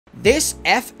This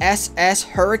FSS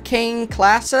Hurricane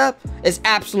class setup is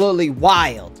absolutely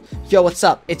wild. Yo, what's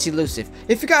up? It's Elusive.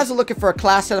 If you guys are looking for a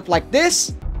class setup like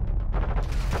this,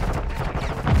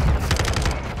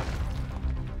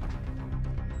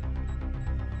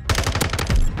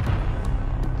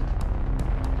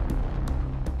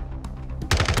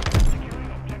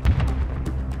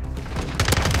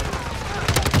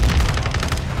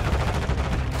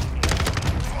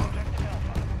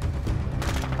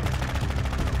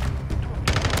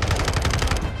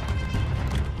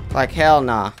 like hell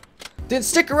nah. Then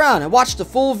stick around and watch the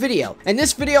full video. In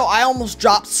this video, I almost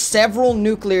dropped several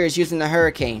nuclears using the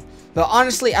Hurricane. But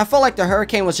honestly, I felt like the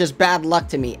Hurricane was just bad luck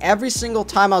to me. Every single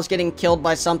time I was getting killed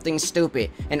by something stupid.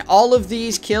 And all of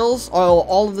these kills, or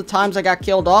all of the times I got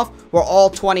killed off, were all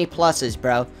 20 pluses,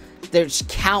 bro. There's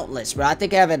countless, bro. I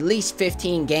think I have at least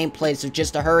 15 gameplays of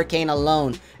just a Hurricane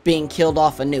alone being killed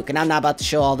off a nuke. And I'm not about to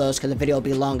show all those because the video will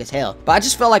be long as hell. But I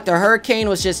just felt like the Hurricane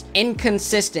was just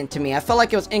inconsistent to me. I felt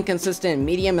like it was inconsistent in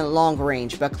medium and long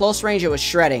range, but close range it was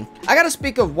shredding. I gotta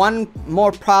speak of one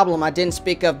more problem I didn't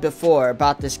speak of before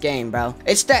about this game, bro.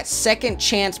 It's that second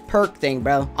chance perk thing,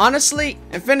 bro. Honestly,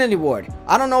 Infinity Ward,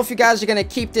 I don't know if you guys are gonna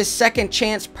keep this second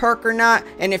chance perk or not,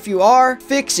 and if you are,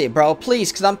 fix it, bro,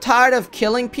 please, because I'm tired of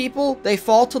killing people. They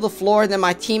fall to the floor, and then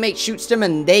my teammate shoots them,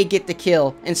 and they get the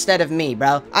kill instead of me,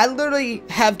 bro. I literally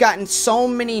have gotten so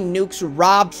many nukes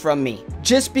robbed from me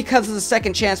just because of the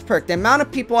second chance perk. The amount of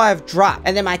people I have dropped,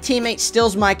 and then my teammate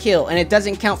steals my kill, and it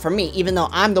doesn't count for me, even though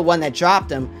I'm the one that dropped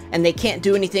them, and they can't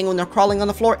do anything when they're crawling on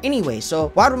the floor anyway. So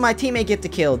why would my teammate get the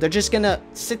kill? They're just gonna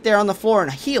sit there on the floor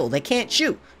and heal. They can't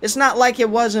shoot. It's not like it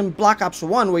was in Black Ops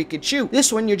 1 where you could shoot.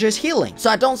 This one, you're just healing. So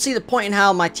I don't see the point in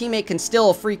how my teammate can steal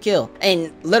a free kill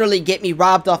and literally get me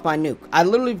robbed off my nuke. I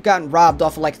literally have gotten robbed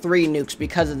off of like 3 nukes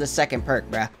because of the second perk,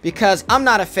 bruh. Because I'm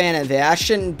not a fan of it. I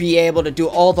shouldn't be able to do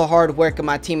all the hard work of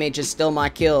my teammate just steal my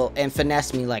kill and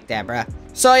finesse me like that, bruh.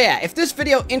 So yeah, if this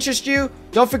video interests you,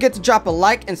 don't forget to drop a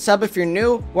like and sub if you're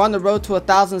new. We're on the road to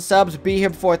 1,000 subs. Be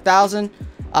here before 1,000.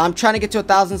 I'm trying to get to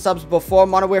 1,000 subs before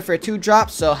Modern Warfare 2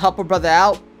 drops, so help a brother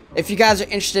out. If you guys are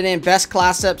interested in best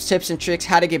class ups, tips and tricks,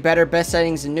 how to get better, best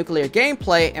settings in nuclear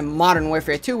gameplay, and Modern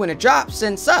Warfare 2 when it drops,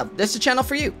 then sub. This is the channel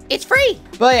for you. It's free.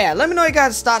 But yeah, let me know your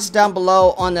guys' thoughts down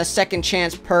below on the second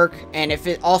chance perk, and if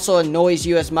it also annoys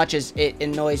you as much as it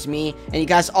annoys me, and you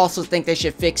guys also think they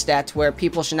should fix that to where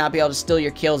people should not be able to steal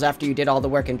your kills after you did all the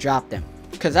work and drop them.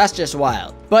 Because that's just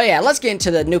wild. But yeah, let's get into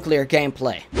the nuclear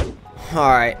gameplay.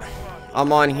 Alright,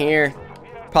 I'm on here.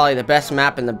 Probably the best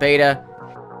map in the beta.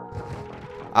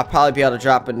 I'll probably be able to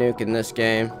drop a nuke in this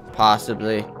game,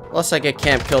 possibly. Unless I get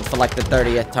camp killed for like the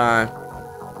 30th time.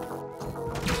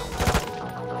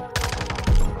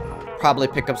 Probably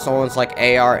pick up someone's like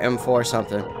AR, M4 or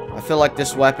something. I feel like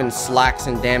this weapon slacks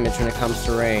in damage when it comes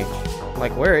to range.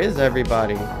 Like, where is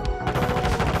everybody?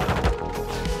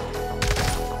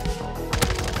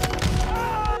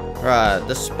 Bruh,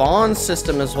 the spawn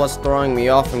system is what's throwing me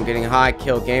off from getting high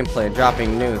kill gameplay and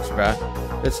dropping nukes,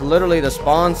 bruh. It's literally the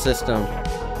spawn system.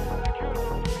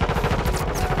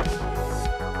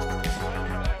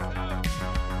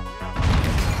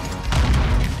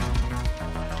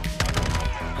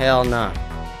 Hell nah.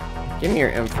 Give me your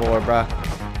M4, bruh.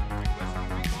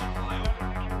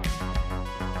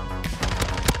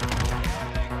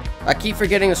 I keep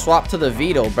forgetting to swap to the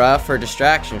Vito, bruh, for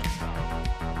distraction.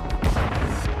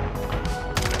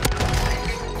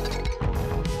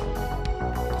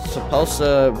 Supposed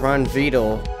to run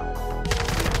Vito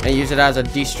and use it as a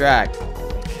distract,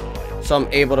 so I'm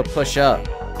able to push up.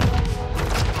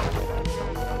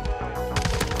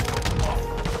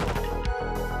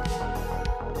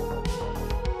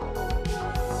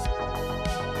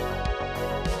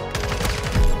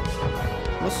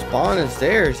 What spawn is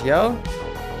theirs, yo?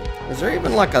 Is there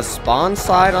even like a spawn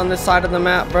side on this side of the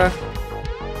map, bruh?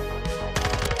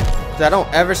 Cause I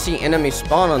don't ever see enemy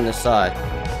spawn on this side.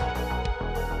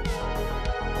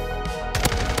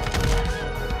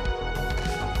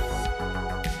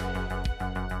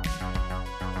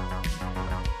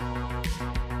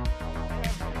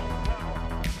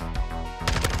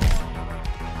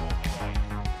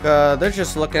 They're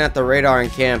just looking at the radar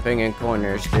and camping in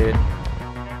corners, dude.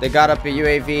 They got up a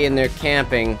UAV and they're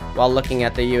camping while looking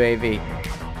at the UAV.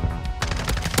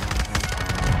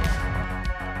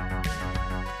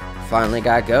 Finally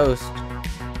got Ghost.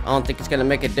 I don't think it's gonna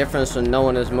make a difference when no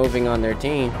one is moving on their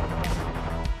team.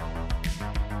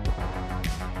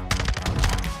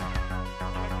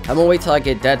 I'm gonna wait till I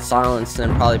get dead silence and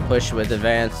then probably push with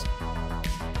advanced.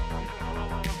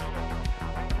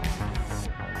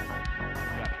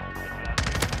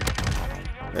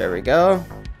 There we go.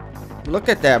 Look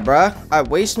at that, bruh. I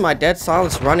wasted my dead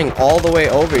silence running all the way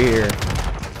over here.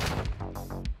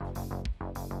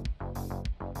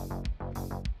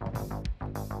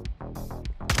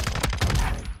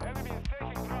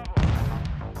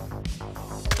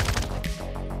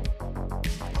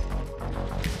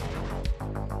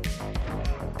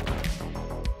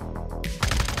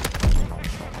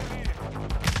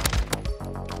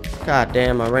 God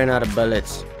damn, I ran out of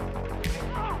bullets.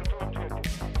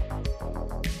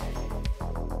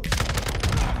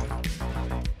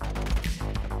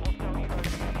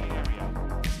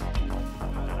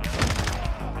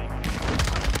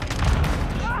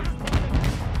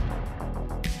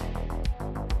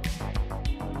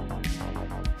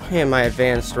 And my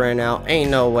advanced ran out.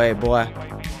 Ain't no way, boy.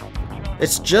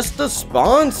 It's just the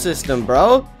spawn system,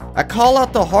 bro. I call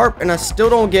out the harp and I still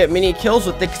don't get many kills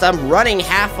with it because I'm running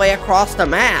halfway across the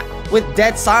map with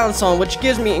dead silence on, which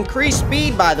gives me increased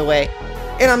speed, by the way,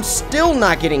 and I'm still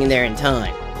not getting there in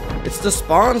time. It's the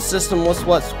spawn system was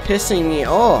what's pissing me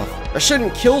off. I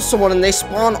shouldn't kill someone and they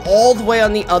spawn all the way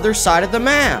on the other side of the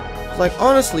map. It's like,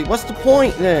 honestly, what's the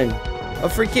point then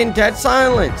of freaking dead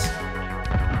silence?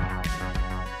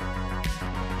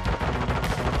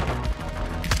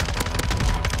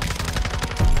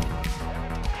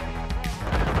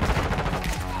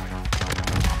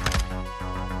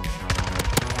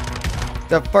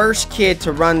 The first kid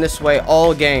to run this way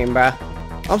all game, bruh.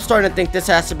 I'm starting to think this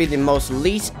has to be the most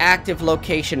least active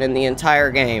location in the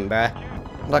entire game, bruh.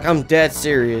 Like, I'm dead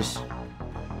serious.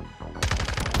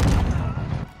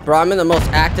 Bro, I'm in the most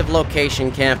active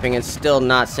location camping and still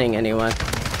not seeing anyone.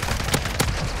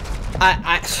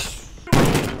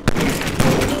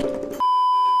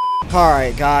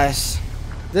 Alright, guys.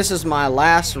 This is my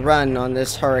last run on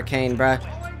this Hurricane, bruh.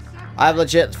 I've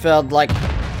legit failed like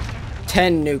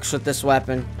 10 nukes with this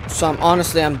weapon, so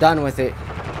I'm done with it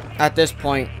at this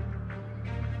point.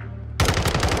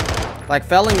 Like,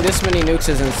 failing this many nukes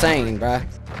is insane, bruh.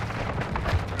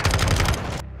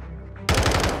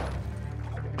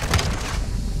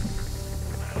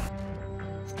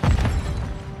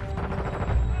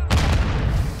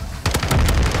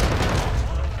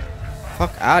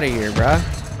 Fuck out of here,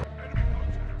 bruh.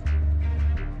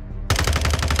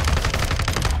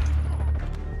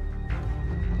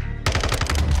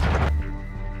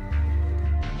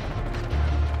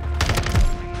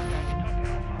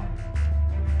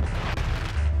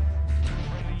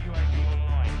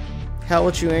 Hell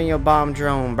with you and your bomb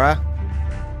drone, bruh.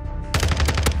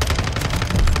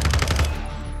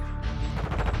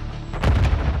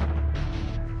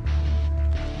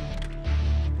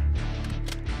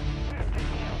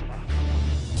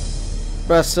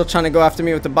 Bruh, still trying to go after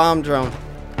me with the bomb drone.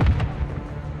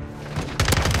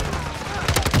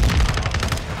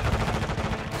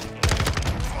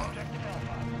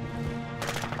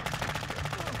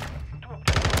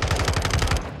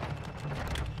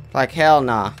 Like, hell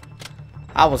nah.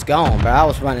 I was gone, bro. I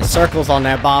was running circles on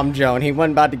that bomb drone. He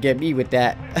wasn't about to get me with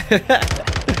that.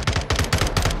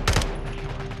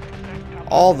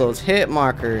 All those hit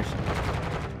markers.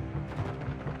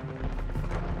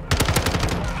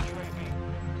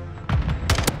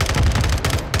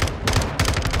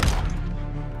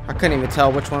 I couldn't even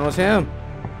tell which one was him.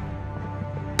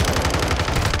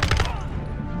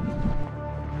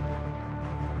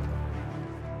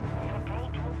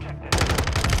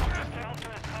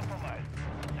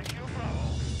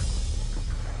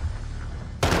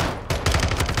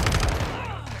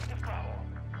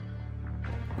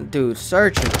 Dude,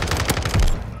 searching.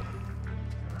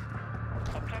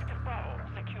 Objective Bravo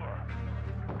secure.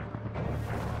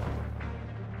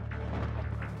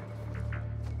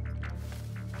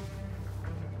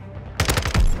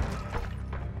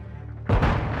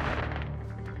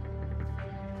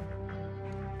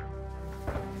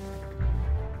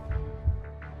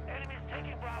 Enemies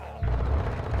taking Bravo.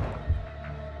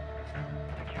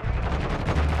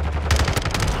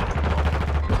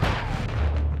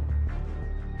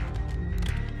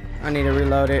 I need to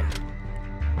reload it.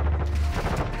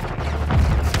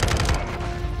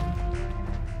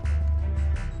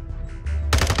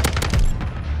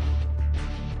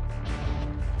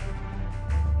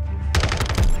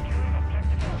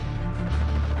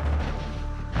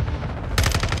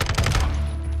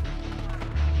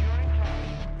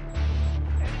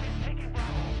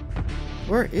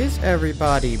 Where is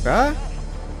everybody, bruh?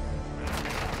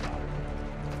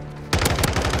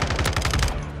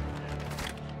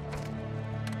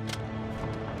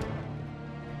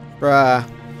 Bruh,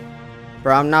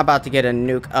 I'm not about to get a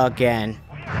nuke again.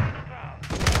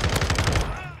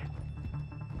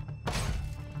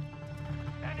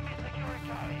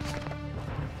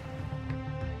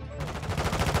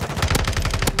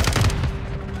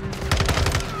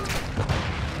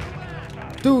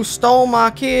 Dude stole my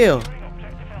kill.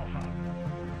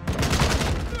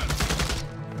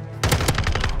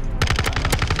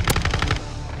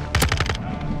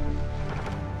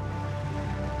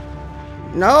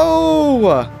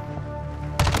 No!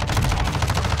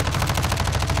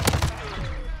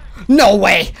 No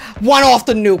way! One off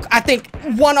the nuke. I think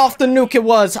one off the nuke it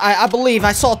was. I believe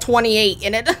I saw 28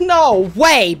 in it. No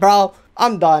way, bro.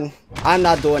 I'm done. I'm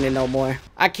not doing it no more.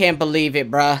 I can't believe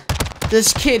it, bruh.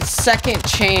 This kid's second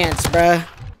chance, bruh.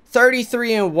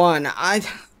 33-1.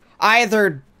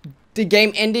 Either the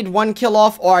game ended 1 kill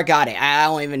off or I got it. I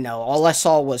don't even know. All I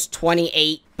saw was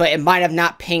 28, but it might have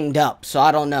not pinged up, so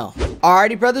I don't know.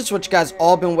 Alrighty, brothers, what you guys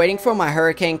all been waiting for, my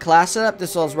Hurricane class setup.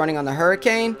 This was running on the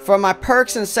Hurricane. For my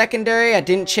perks and secondary, I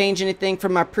didn't change anything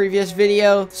from my previous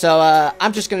video, so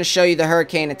I'm just going to show you the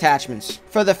Hurricane attachments.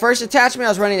 For the first attachment,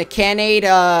 I was running the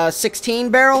Cannade 16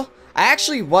 barrel. I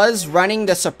actually was running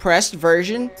the suppressed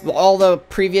version with all the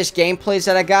previous gameplays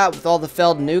that I got with all the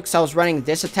failed nukes. I was running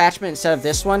this attachment instead of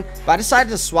this one, but I decided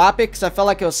to swap it because I felt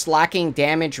like it was slacking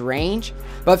damage range.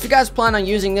 But if you guys plan on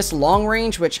using this long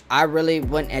range, which I really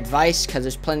wouldn't advise because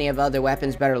there's plenty of other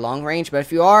weapons better long range, but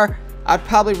if you are, I'd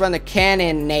probably run the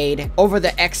Cannonade over the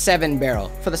X7 barrel.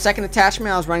 For the second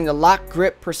attachment, I was running the Lock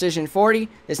Grip Precision 40.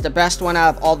 It's the best one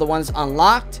out of all the ones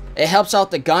unlocked. It helps out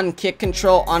the gun kick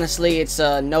control. Honestly, it's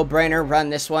a no-brainer.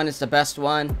 Run this one. It's the best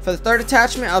one. For the third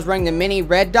attachment, I was running the Mini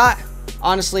Red Dot.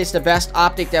 Honestly, it's the best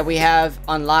optic that we have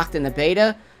unlocked in the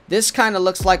beta. This kind of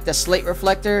looks like the slate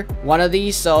reflector, one of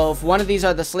these. So if one of these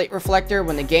are the slate reflector,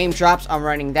 when the game drops, I'm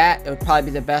running that. It would probably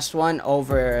be the best one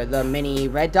over the mini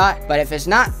red dot. But if it's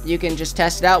not, you can just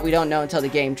test it out. We don't know until the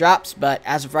game drops. But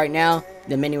as of right now,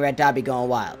 the mini red dot be going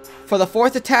wild. For the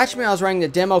fourth attachment, I was running the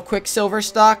Demo Quicksilver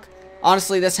stock.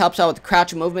 Honestly, this helps out with the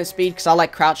crouch movement speed because I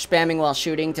like crouch spamming while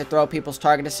shooting to throw people's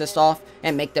target assist off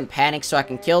and make them panic so I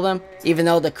can kill them. Even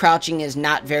though the crouching is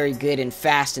not very good and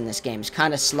fast in this game. It's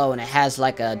kind of slow and it has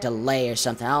like a delay or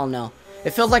something. I don't know. It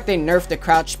feels like they nerfed the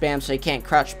crouch spam so you can't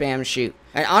crouch spam and shoot.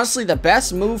 And honestly, the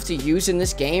best move to use in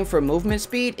this game for movement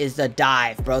speed is the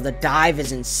dive, bro. The dive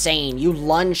is insane. You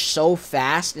lunge so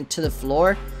fast into the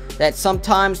floor that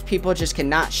sometimes people just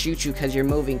cannot shoot you because you're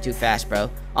moving too fast,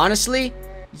 bro. Honestly,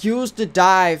 use the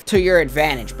dive to your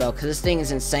advantage, bro, because this thing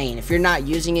is insane. If you're not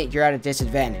using it, you're at a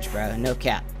disadvantage, bro. No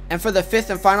cap. And for the fifth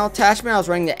and final attachment, I was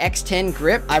running the X10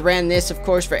 grip. I ran this, of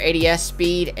course, for ADS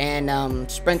speed and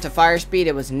sprint to fire speed.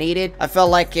 It was needed. I felt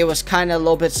like it was kind of a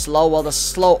little bit slow. Well, the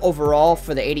slow overall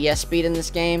for the ADS speed in this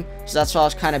game. So that's why I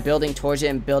was kind of building towards it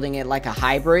and building it like a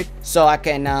hybrid. So I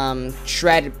can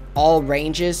shred all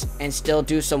ranges and still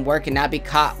do some work and not be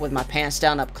caught with my pants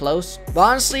down up close. But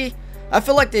honestly, I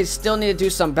feel like they still need to do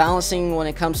some balancing when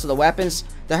it comes to the weapons.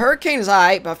 The Hurricane is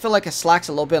alright, but I feel like it slacks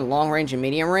a little bit in long range and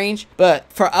medium range. But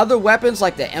for other weapons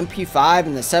like the MP5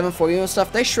 and the 7.4U and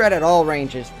stuff, they shred at all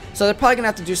ranges. So they're probably going to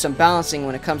have to do some balancing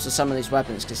when it comes to some of these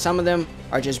weapons, because some of them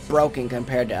are just broken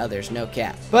compared to others, no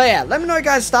cap. But yeah, let me know your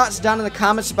guys' thoughts down in the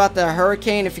comments about the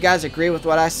Hurricane. If you guys agree with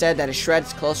what I said, that it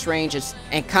shreds close range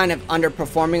and kind of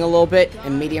underperforming a little bit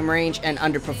in medium range and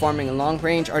underperforming in long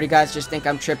range, or do you guys just think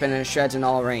I'm tripping and it shreds in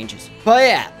all ranges? But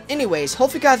yeah, anyways,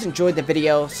 hope you guys enjoyed the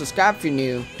video. Subscribe if you're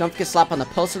new. Don't forget to slap on the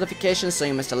post notifications so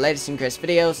you miss the latest and greatest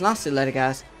videos. And I'll see you later,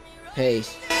 guys.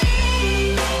 Peace.